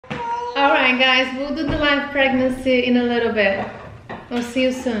Alright guys, we'll do the live pregnancy in a little bit. I'll see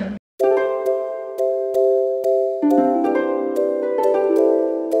you soon.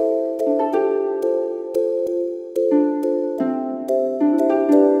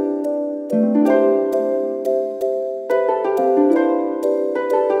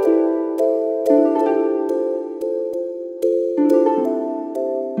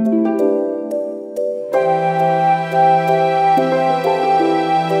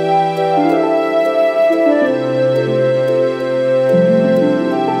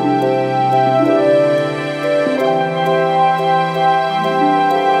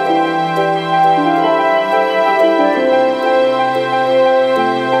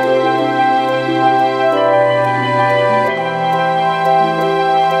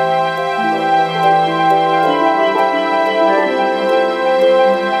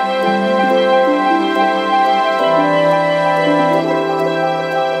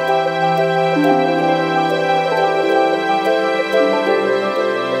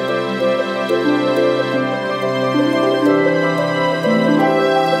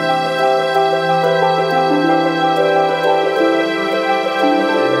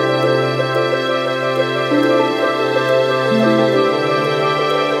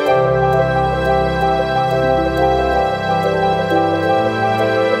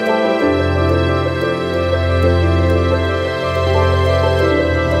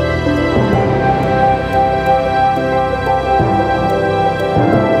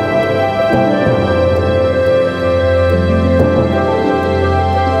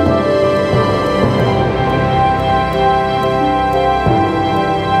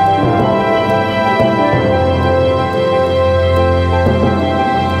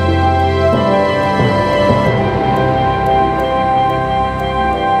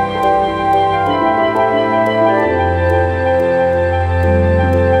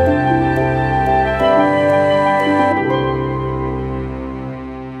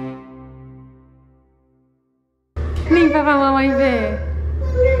 Limpa pra mamãe ver.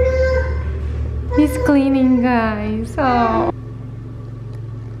 He's cleaning, guys. Oh.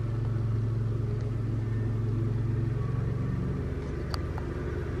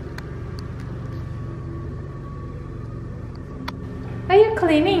 Are you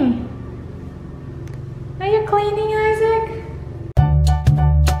cleaning? Are you cleaning, Isaac?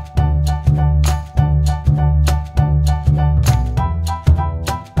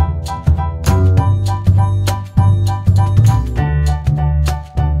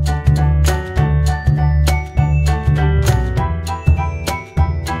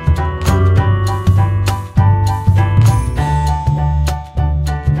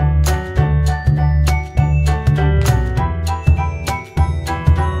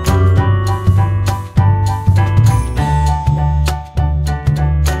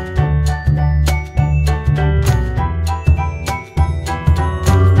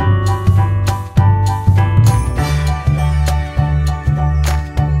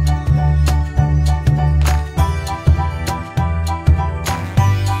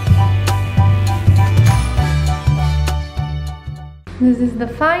 This is the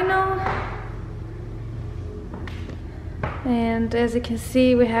final, and as you can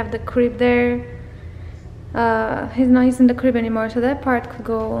see, we have the crib there. He's not using the crib anymore, so that part could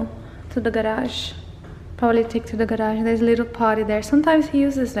go to the garage. Probably take to the garage. There's a little potty there. Sometimes he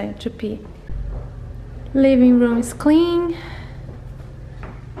uses that to pee. Living room is clean.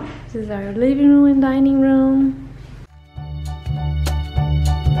 This is our living room and dining room.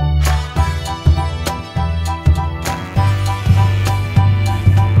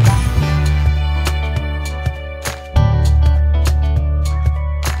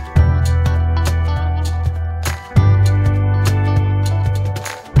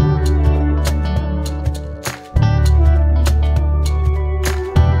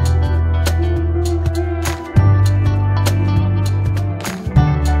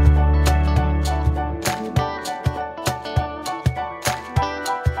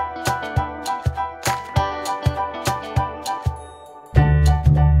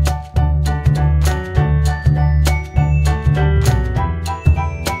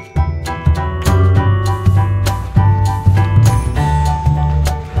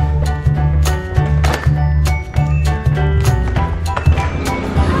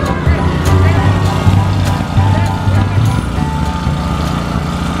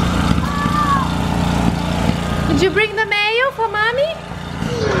 Did you bring the mail for mommy?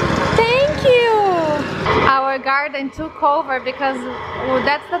 Thank you! Our garden took over because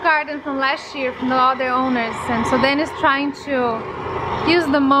that's the garden from last year from the other owners, and so Danny's trying to use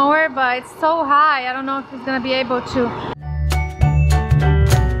the mower, but it's so high, I don't know if he's gonna be able to.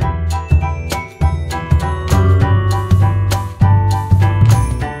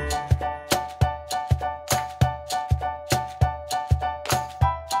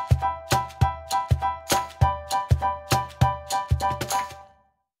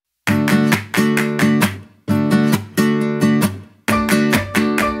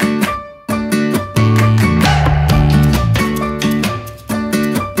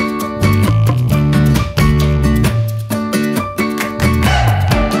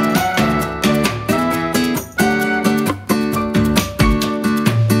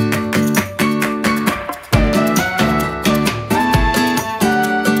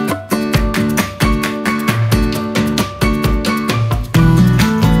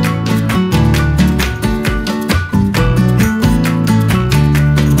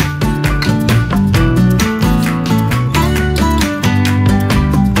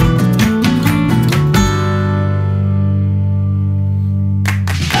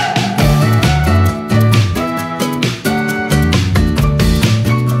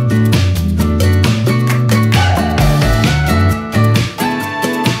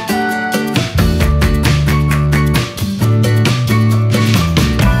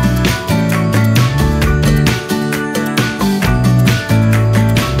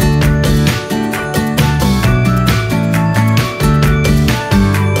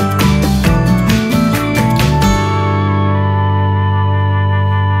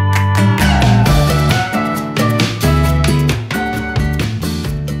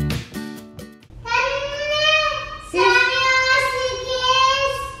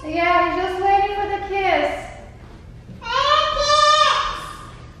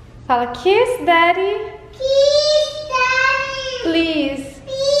 Fala, kiss, daddy. Kiss, daddy. Please.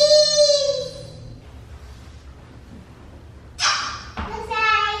 Please.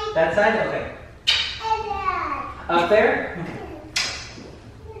 That side? Okay. Up there?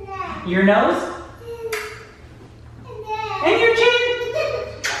 Okay. Your nose? And your chin?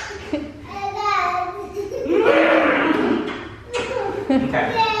 Okay.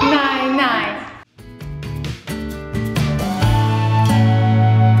 9.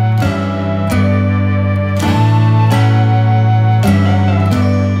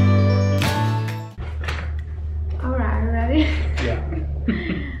 Alright, ready? Yeah.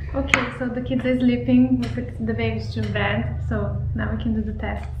 Okay, so the kids are sleeping. We put the babies to bed, so now we can do the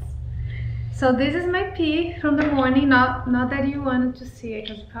tests. So this is my pee from the morning. Not that you wanted to see it,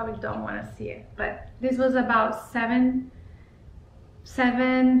 because you probably don't want to see it. But this was about 7:10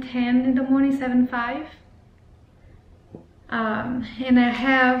 in the morning, 7:05. And I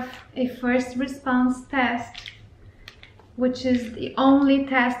have a first response test, which is the only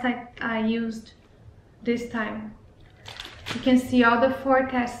test I used this time. You can see all the 4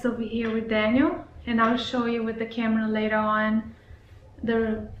 tests over here with Daniel, and I'll show you with the camera later on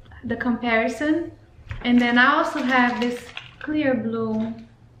the comparison. And then I also have this clear blue.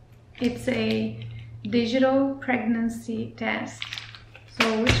 It's a digital pregnancy test. So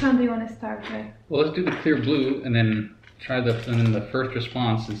which one do you want to start with? Well, let's do the clear blue and then try the first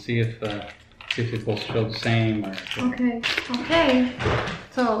response and see if it will show the same or. Okay.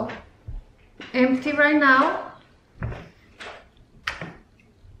 So empty right now.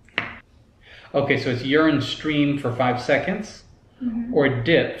 Okay, so it's urine stream for 5 seconds or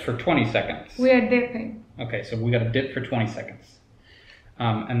dip for 20 seconds. We are dipping. Okay, so we got to dip for 20 seconds.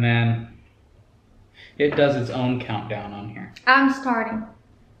 And then it does its own countdown on here. I'm starting.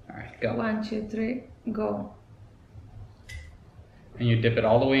 All right, go. 1, 2, 3, go. And you dip it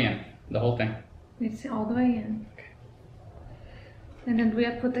all the way in, the whole thing. It's all the way in. Okay. And then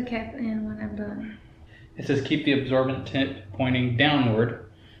we'll put the cap in when I'm done. It says keep the absorbent tip pointing downward,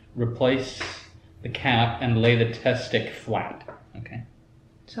 replace the cap, and lay the test stick flat. Okay.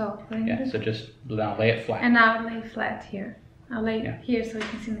 So so just now lay it flat. And I'll lay flat here. I'll lay it here so you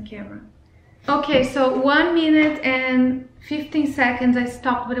can see in the camera. Okay, so 1 minute and 15 seconds I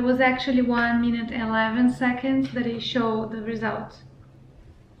stopped, but it was actually 1 minute 11 seconds that it showed the result.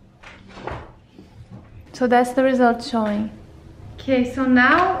 So that's the result showing. Okay, so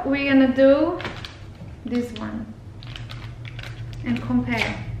now we're gonna do this one and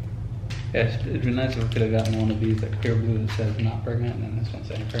compare. Yes, it'd be nice if we could have gotten one of these, like clear blue that says not pregnant, and then this one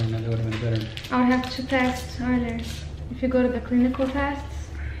saying pregnant. It would have been better. I'll have 2 tests earlier. If you go to the clinical tests,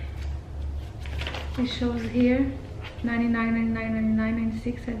 it shows here 99, 99, 99,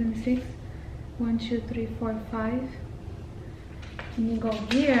 96, 76, 1, 2, 3, 4, 5. And you go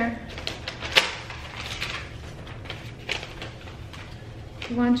here,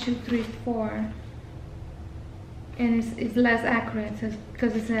 1, 2, 3, 4, and it's less accurate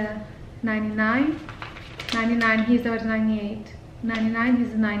because it's a 99, 99, here's already 98, 99,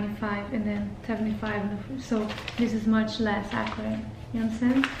 here's 95, and then 75, so this is much less accurate, you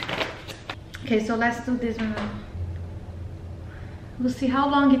understand? Okay, so let's do this one now. We'll see how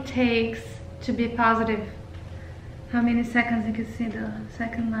long it takes to be positive, how many seconds you can see the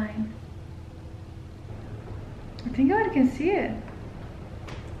second line. I think I already can see it.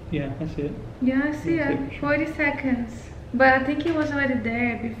 Yeah, I see it. Yeah, I see it. 40 seconds. But I think it was already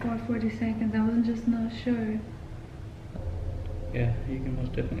there before 40 seconds. I wasn't just not sure. Yeah, you can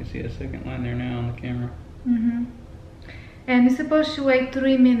most definitely see a second line there now on the camera. And it's supposed to wait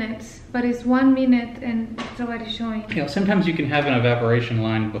 3 minutes, but it's 1 minute and it's already showing. Yeah, sometimes you can have an evaporation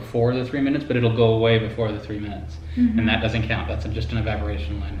line before the 3 minutes, but it'll go away before the 3 minutes. And that doesn't count. That's just an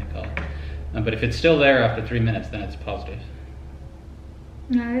evaporation line, they call it. But if it's still there after 3 minutes, then it's positive.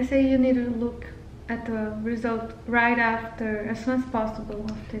 Yeah, they say you need to look at the result right after, as soon as possible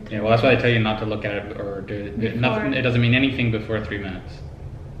after 3 minutes. Yeah, well, that's why I tell you not to look at it or do it. Nothing. It doesn't mean anything before 3 minutes.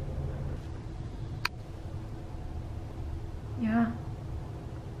 Yeah.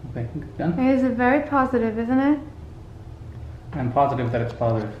 Okay, done? It is very positive, isn't it? I'm positive that it's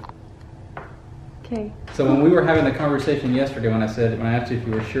positive. Okay. So when we were having the conversation yesterday, when I asked you if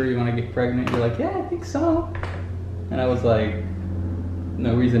you were sure you want to get pregnant, you're like, yeah, I think so. And I was like,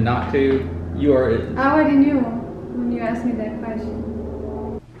 no reason not to. You are. I already knew when you asked me that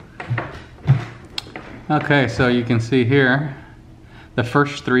question. Okay, so you can see here, the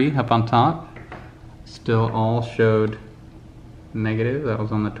first 3 up on top still all showed negative. That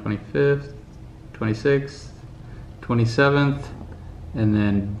was on the 25th, 26th, 27th, and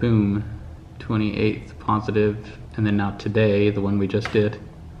then boom, 28th positive, and then now today, the one we just did,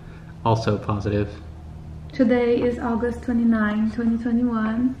 also positive. Today is August 29,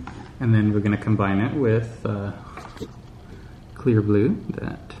 2021. And then we're going to combine it with clear blue.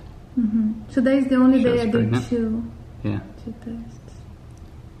 That. Today is the only day Shows I did pregnant. two tests.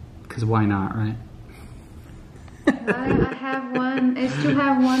 Because why not, right? I have one. I still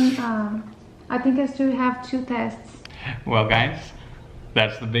have one. I think I still have 2 tests. Well, guys,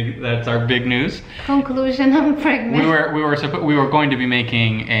 that's our big news. Conclusion: I'm pregnant. We were going to be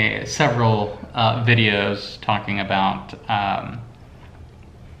making several videos talking about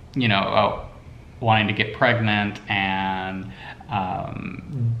wanting to get pregnant and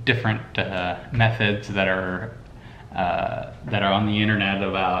different methods that are on the internet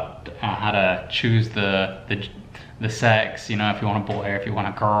about how to choose the sex, if you want a boy or if you want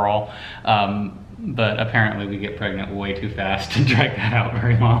a girl. But apparently we get pregnant way too fast to drag that out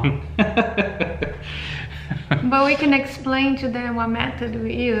very long. But we can explain to them what method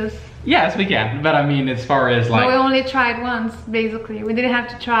we use. Yes, we can. But I mean, as far as like... But we only tried once, basically. We didn't have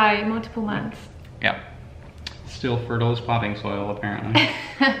to try multiple months. Yeah. Still fertile as potting soil, apparently.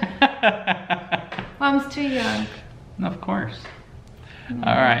 Mom's too young. Of course.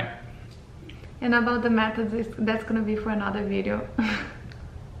 All right. And about the methods, that's gonna be for another video.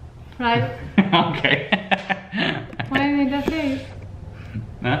 Right? Okay. Why you made that face?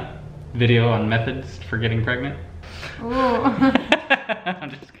 Video on methods for getting pregnant? Oh. I'm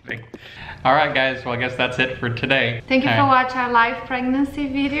just kidding. All right, guys. Well, I guess that's it for today. Thank you for watching our live pregnancy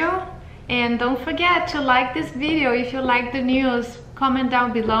video. And don't forget to like this video if you like the news. Comment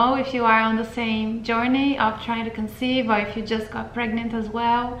down below if you are on the same journey of trying to conceive or if you just got pregnant as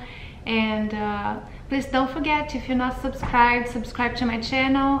well. And please don't forget, if you're not subscribed, subscribe to my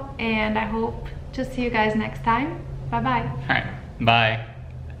channel. And I hope to see you guys next time. Bye-bye. All right. Bye.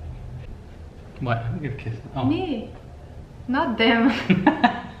 What? Give a kiss. Oh. Me. Not them.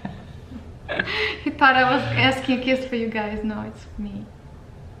 He thought I was asking a kiss for you guys. No, it's me.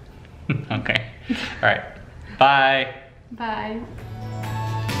 Okay. All right. Bye. Bye.